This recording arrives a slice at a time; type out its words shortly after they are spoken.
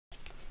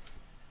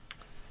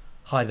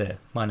Hi there,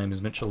 my name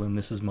is Mitchell and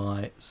this is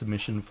my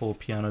submission for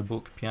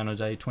Pianobook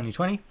Pianoday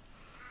 2020.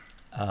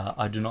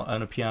 I do not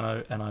own a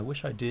piano and I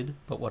wish I did,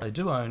 but what I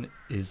do own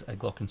is a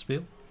glockenspiel,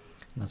 and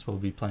that's what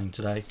we'll be playing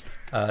today.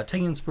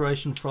 Taking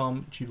inspiration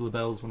from Tubular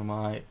Bells, one of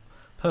my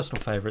personal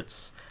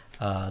favourites,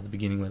 the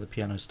beginning where the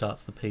piano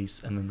starts the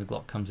piece and then the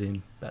glock comes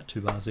in about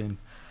 2 bars in,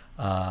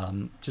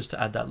 just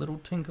to add that little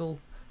tinkle,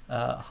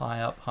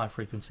 high up, high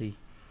frequency.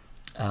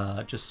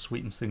 Just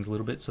sweetens things a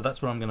little bit, so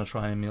that's what I'm going to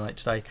try and emulate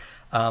today.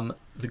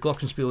 The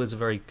glockenspiel is a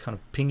very kind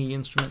of pingy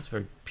instrument, it's a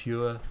very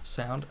pure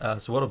sound,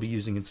 so what I'll be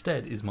using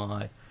instead is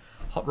my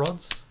hot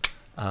rods.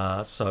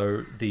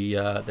 So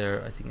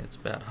I think it's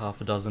about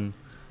half a dozen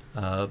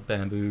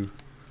bamboo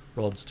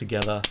rods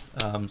together,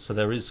 so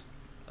there is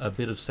a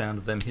bit of sound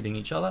of them hitting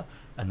each other,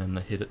 and then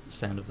the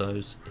sound of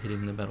those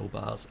hitting the metal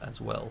bars as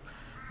well.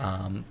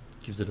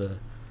 Gives it a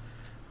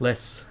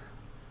less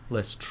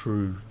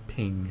true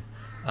ping,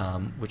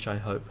 which I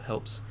hope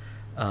helps.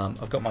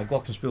 I've got my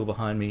glockenspiel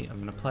behind me. I'm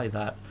going to play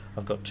that.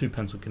 I've got 2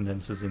 pencil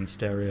condensers in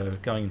stereo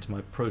going into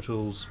my Pro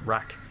Tools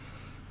rack,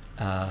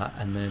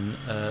 and then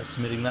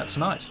submitting that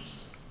tonight.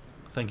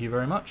 Thank you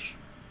very much.